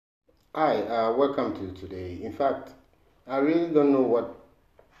Hi, welcome to today. In fact, I really don't know what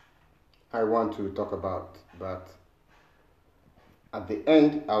I want to talk about, but at the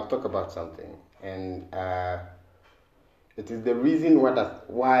end, I'll talk about something, and it is the reason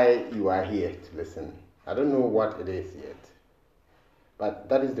why you are here to listen. I don't know what it is yet, but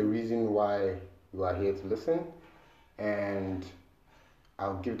that is the reason why you are here to listen, and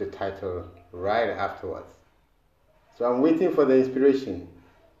I'll give the title right afterwards. So I'm waiting for the inspiration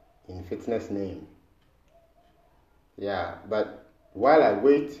in fitness name. Yeah, but while I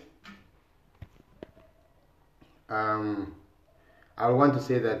wait, um, I want to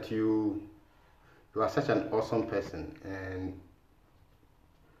say that you are such an awesome person, and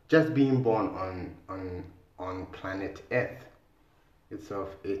just being born on planet Earth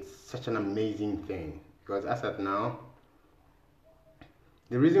itself, it's such an amazing thing. Because as at now,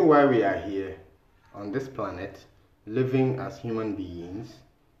 the reason why we are here on this planet, living as human beings,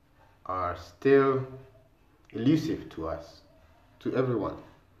 are still elusive to us, to everyone.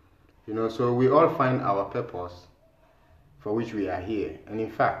 So we all find our purpose for which we are here, and in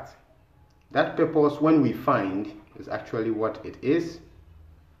fact, that purpose, when we find, is actually what it is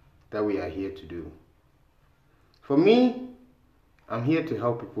that we are here to do. For me, I'm here to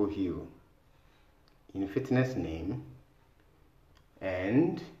help people heal in fitness name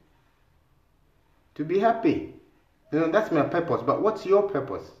and to be happy. That's my purpose. But what's your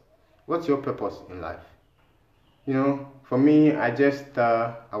purpose? What's your purpose in life? For me, I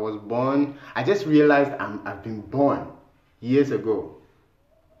was born. I just realized I've been born years ago,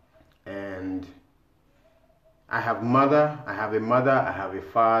 and I have a mother, I have a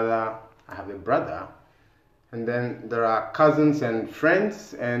father, I have a brother, and then there are cousins and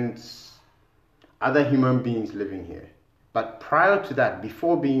friends and other human beings living here. But prior to that,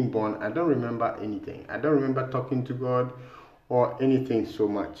 before being born, I don't remember anything. I don't remember talking to God or anything so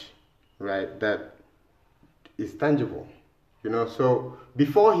much, right? That is tangible. So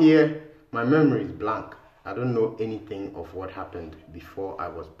before here, my memory is blank. I don't know anything of what happened before I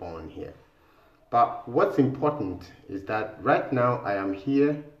was born here. But what's important is that right now I am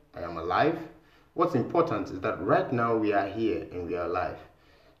here, I am alive. What's important is that right now we are here and we are alive.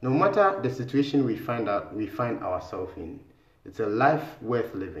 No matter the situation we find ourselves in, it's a life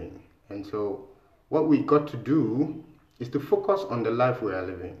worth living. And so what we got to do is to focus on the life we are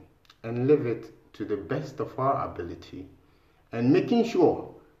living and live it to the best of our ability, and making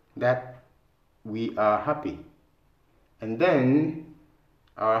sure that we are happy. And then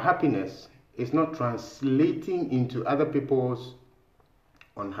our happiness is not translating into other people's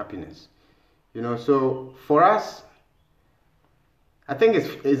unhappiness. So for us, I think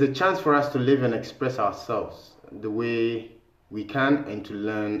it's a chance for us to live and express ourselves the way we can, and to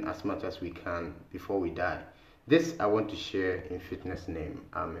learn as much as we can before we die. This I want to share in fitness name.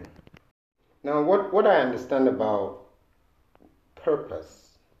 Amen. Now, what I understand about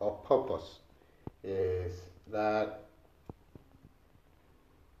purpose is that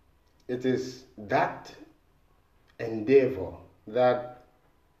it is that endeavor that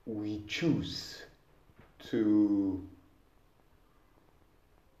we choose to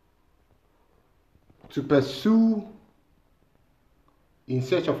pursue in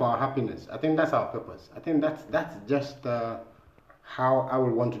search of our happiness. I think that's our purpose. I think that's just how I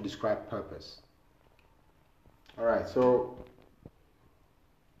would want to describe purpose. All right. So,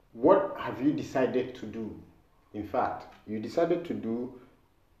 what have you decided to do? In fact, you decided to do,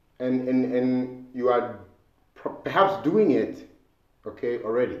 and you are perhaps doing it, okay,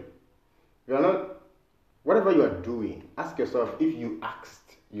 already. You are not. Whatever you are doing, ask yourself if you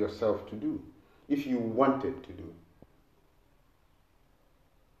asked yourself to do, if you wanted to do.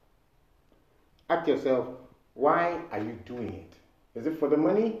 Ask yourself, why are you doing it? Is it for the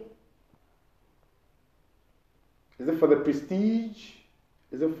money? Is it for the prestige?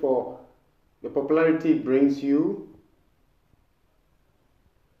 Is it for the popularity it brings you?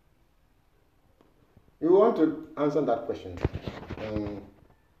 You want to answer that question, and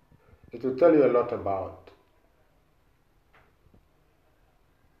it will tell you a lot about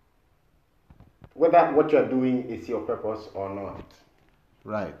whether what you're doing is your purpose or not.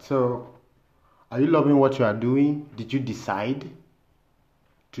 Right. So, are you loving what you are doing? Did you decide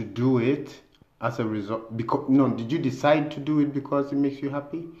to do it as a result? Did you decide to do it because it makes you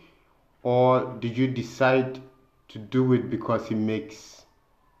happy? Or did you decide to do it because it makes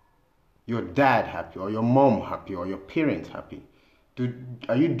your dad happy, or your mom happy, or your parents happy?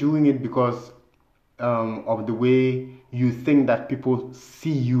 Are you doing it because of the way you think that people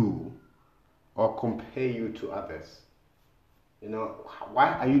see you or compare you to others?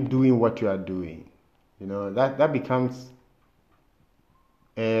 Why are you doing what you are doing? That becomes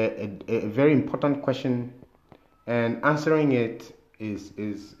a very important question, and answering it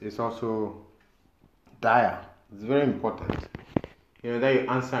is also dire. It's very important. That you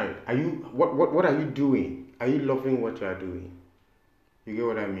answer it. What are you doing? Are you loving what you are doing? You get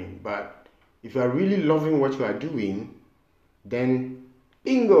what I mean? But if you are really loving what you are doing, then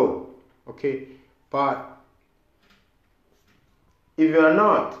bingo. Okay. But if you are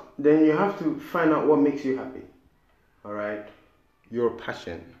not, then you have to find out what makes you happy. All right. Your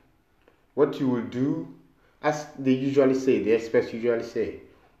passion. What you will do, as they usually say, the experts usually say,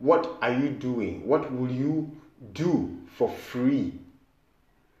 what are you doing? What will you do for free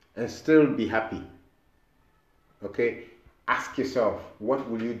and still be happy? Okay, ask yourself, what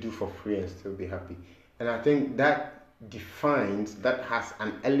will you do for free and still be happy? And I think that has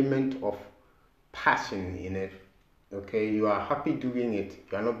an element of passion in it. Okay, you are happy doing it,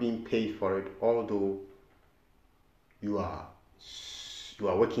 you are not being paid for it, although you are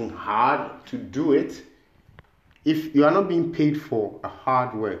working hard to do it. If you are not being paid for a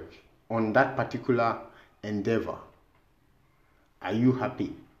hard work on that particular endeavor, are you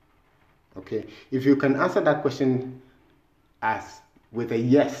happy? Okay, if you can answer that question as with a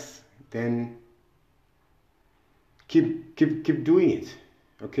yes, then keep doing it.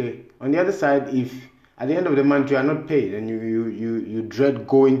 Okay. On the other side, if at the end of the month you are not paid and you dread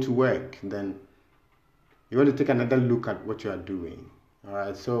going to work, then you want to take another look at what you are doing. All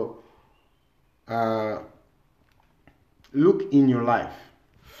right. So look in your life,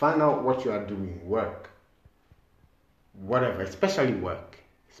 find out what you are doing, work, whatever, especially work,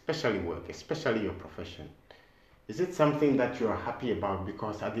 especially your profession. Is it something that you are happy about?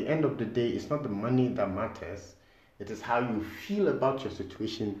 Because at the end of the day, it's not the money that matters. It is how you feel about your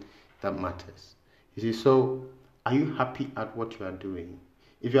situation that matters. You see, so are you happy at what you are doing?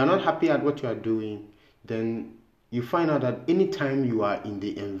 If you are not happy at what you are doing, then you find out that anytime you are in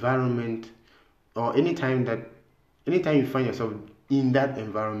the environment, or anytime you find yourself in that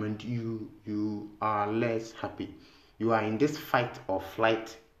environment, you are less happy. You are in this fight or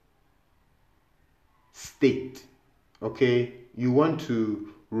flight state. Okay, you want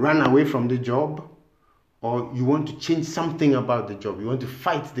to run away from the job, or you want to change something about the job. You want to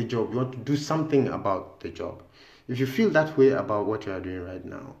fight the job. You want to do something about the job. If you feel that way about what you are doing right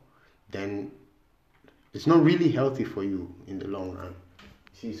now, then it's not really healthy for you in the long run.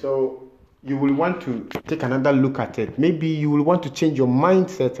 See, so you will want to take another look at it. Maybe you will want to change your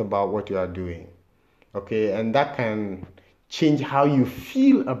mindset about what you are doing. Okay, and that can change how you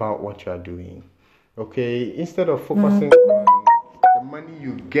feel about what you are doing. Okay, instead of focusing on the money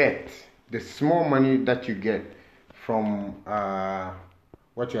you get, the small money that you get from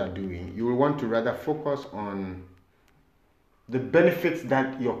what you are doing, you will want to rather focus on the benefits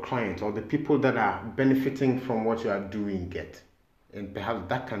that your clients or the people that are benefiting from what you are doing get, and perhaps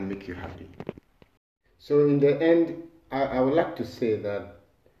that can make you happy. So in the end, I would like to say that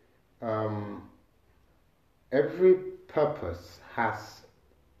every purpose has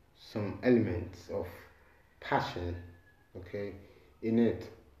some elements of passion, okay, in it.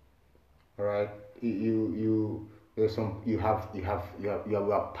 All right, you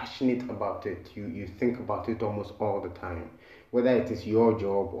are passionate about it. You think about it almost all the time, whether it is your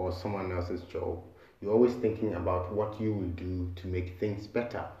job or someone else's job. You're always thinking about what you will do to make things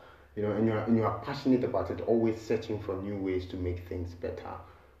better. And you are passionate about it, always searching for new ways to make things better.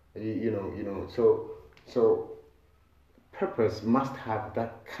 So purpose must have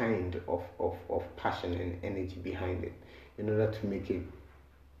that kind of passion and energy behind it in order to make it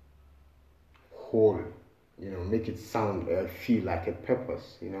whole, make it sound, feel like a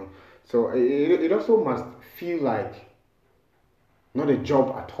purpose, So it also must feel like not a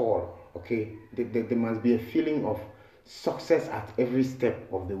job at all, okay? There must be a feeling of success at every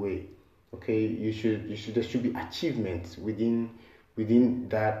step of the way, okay? There should be achievements within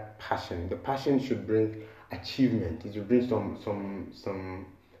that passion. The passion should bring achievement. It should bring some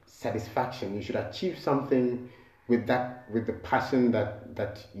satisfaction. You should achieve something with the passion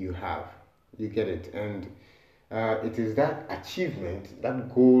that you have. You get it? And it is that achievement,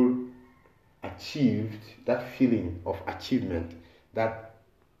 that goal achieved, that feeling of achievement that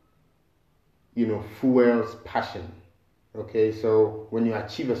fuels passion. Okay, so when you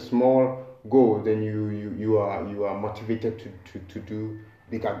achieve a small goal, then you are motivated to do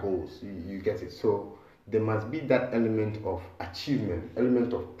bigger goals. You get it? So there must be that element of achievement,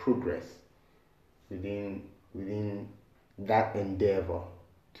 element of progress within that endeavor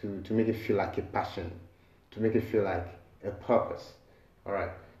to make it feel like a passion, to make it feel like a purpose. All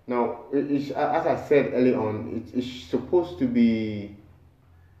right. Now, as I said early on, it's supposed to be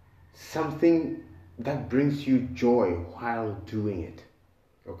something that brings you joy while doing it.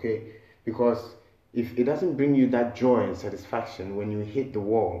 Okay, because if it doesn't bring you that joy and satisfaction when you hit the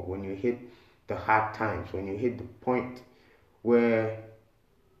wall, when you hit the hard times, when you hit the point where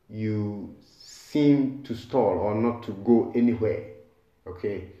you seem to stall or not to go anywhere,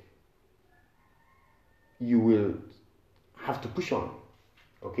 okay, you will have to push on.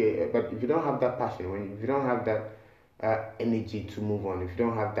 Okay, but if you don't have that passion, if you don't have that energy to move on, if you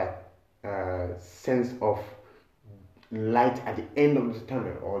don't have that sense of light at the end of the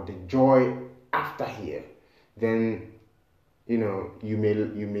tunnel or the joy after here, then you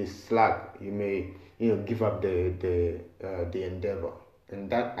may slack, you may give up the endeavor, and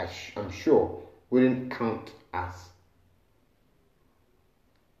that I'm sure wouldn't count as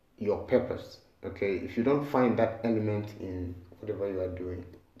your purpose. Okay, if you don't find that element in whatever you are doing,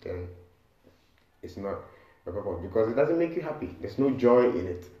 then it's not a purpose, because it doesn't make you happy. There's no joy in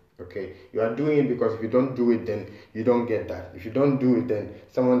it. Okay, you are doing it because if you don't do it, then you don't get that. If you don't do it, then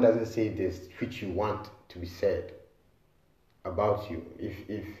someone doesn't say this which you want to be said about you.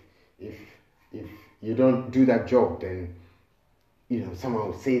 If you don't do that job, then someone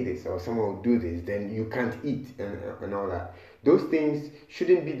will say this or someone will do this, then you can't eat and all that. Those things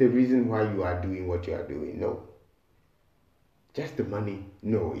shouldn't be the reason why you are doing what you are doing. No. Just the money?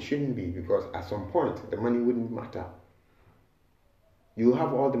 No, it shouldn't be, because at some point the money wouldn't matter. You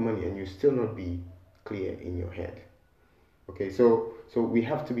have all the money and you still not be clear in your head. Okay, so we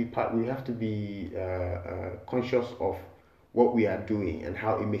have to be conscious of what we are doing and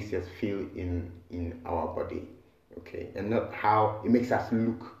how it makes us feel in our body. Okay, and not how it makes us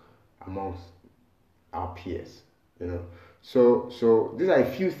look amongst our peers. So these are a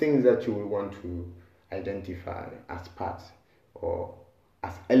few things that you will want to identify as parts or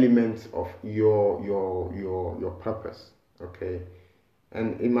as elements of your purpose. Okay,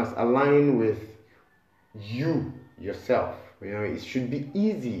 and it must align with you yourself. It should be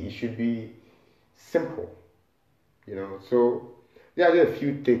easy, it should be simple. So there are a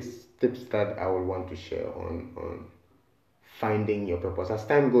few tips that I would want to share on finding your purpose. As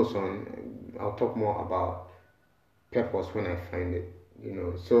time goes on, I'll talk more about purpose when I find it.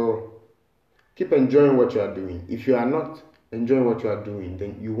 So keep enjoying what you are doing. If you are not enjoying what you are doing,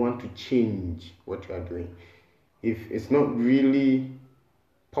 then you want to change what you are doing. If it's not really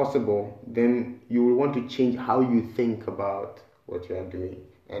possible, then you will want to change how you think about what you are doing,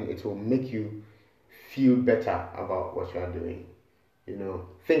 and it will make you feel better about what you are doing.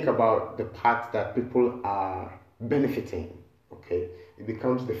 Think about the parts that people are benefiting. Okay, it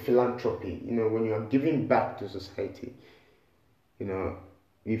becomes the philanthropy. When you are giving back to society,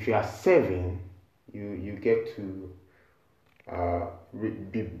 if you are serving, you get to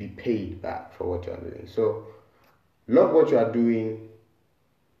be paid back for what you are doing. So love what you are doing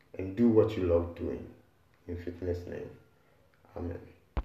and do what you love doing. In fitness name, amen.